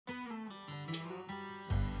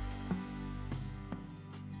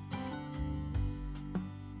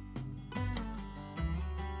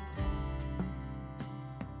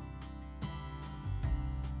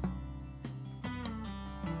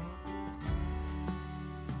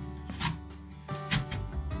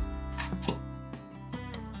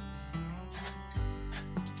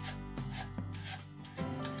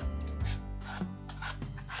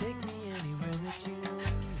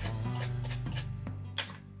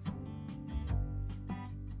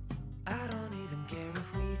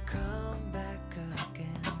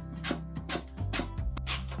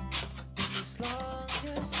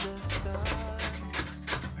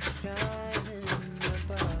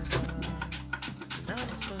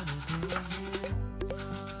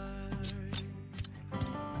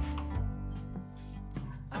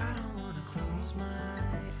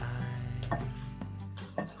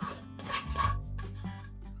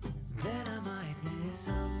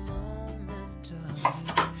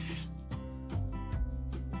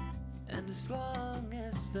As long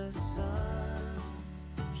as the sun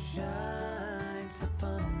shines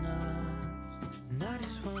upon us, and I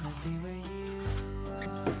just wanna be where you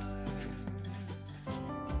are.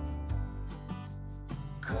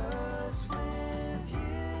 'Cause with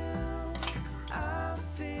you I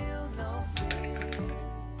feel no fear,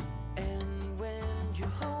 and when you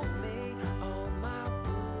hold me, all my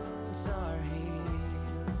wounds are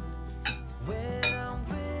healed. When I'm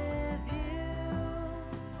with you,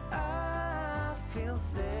 I feel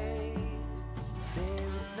safe.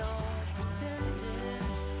 There is no pretending,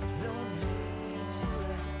 no need to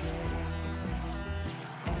escape.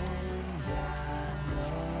 And I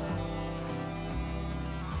know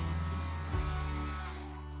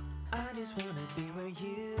I just wanna be where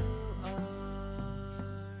you are.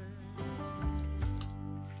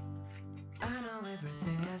 I know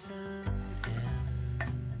everything has an end,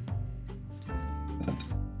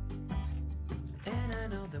 and I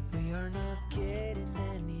know that we are not getting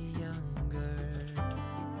any younger.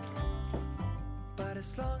 But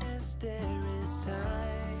as long as there is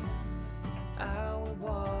time, I will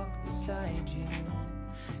walk beside you.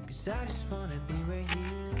 'Cause I just wanna be where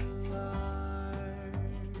you are.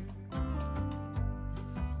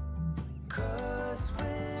 'Cause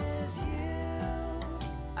with you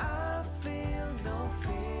I feel no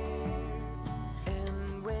fear,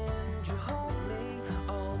 and when you hold me,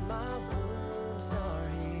 all my wounds are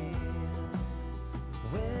healed.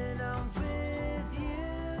 When I'm with you,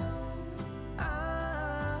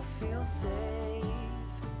 I feel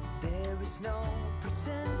safe. There is no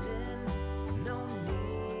pretending, no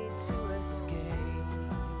need to escape.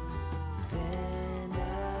 Then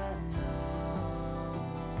I know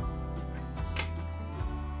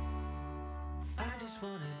I just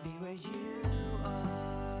wanna be where you are.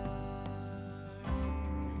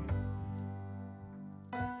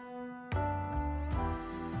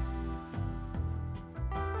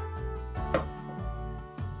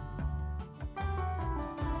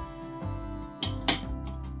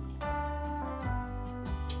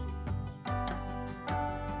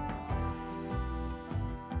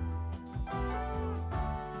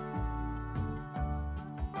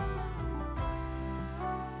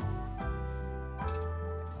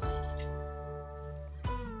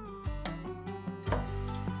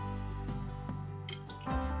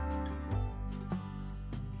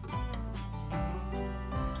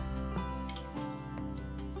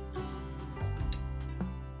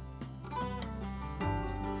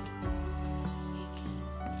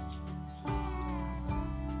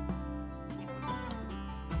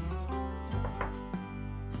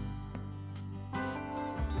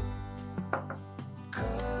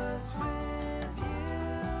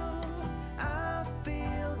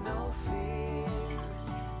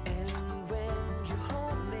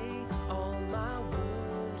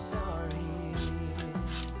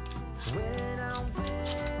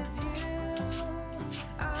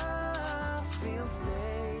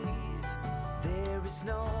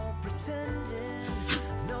 No pretending,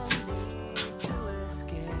 no need to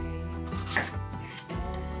escape.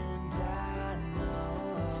 And I know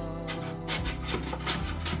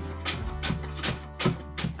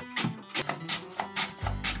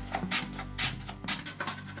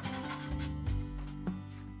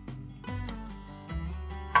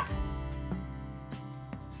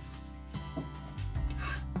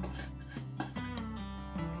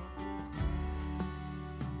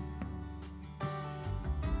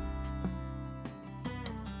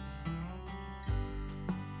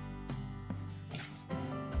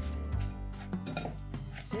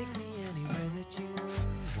take me anywhere that you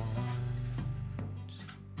want.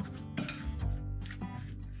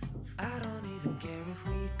 I don't even care if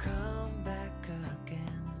we come back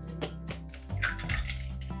again.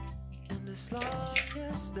 And as long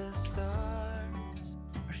as the stars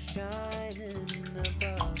are shining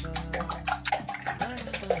above us, I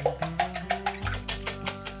just wanna be where you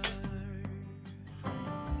are.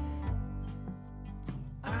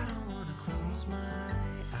 I don't wanna close my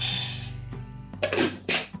eyes.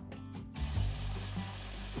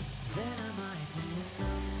 Then I might miss a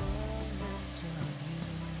moment of you.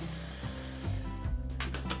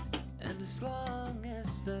 And as long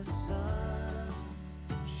as the sun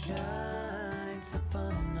shines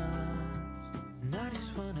upon us, and I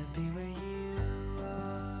just wanna be where you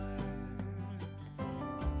are.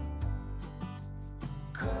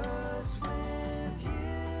 'Cause with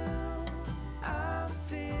you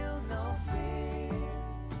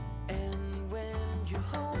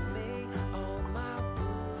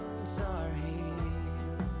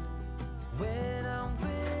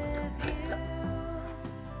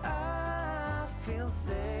will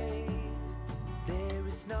say there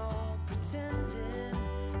is no pretending,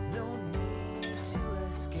 no need to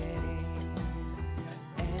escape.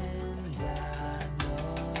 And I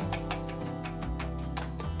know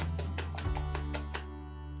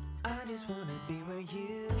I just wanna be where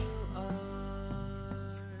you are.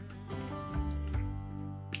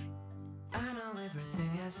 I know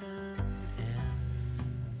everything has an end,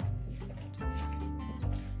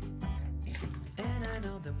 and I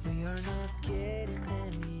know that we are not getting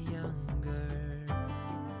any younger.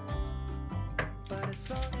 But as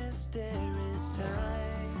long as there is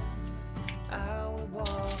time, I will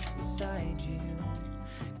walk beside you,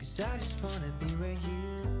 'cause I just wanna be where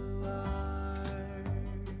you are.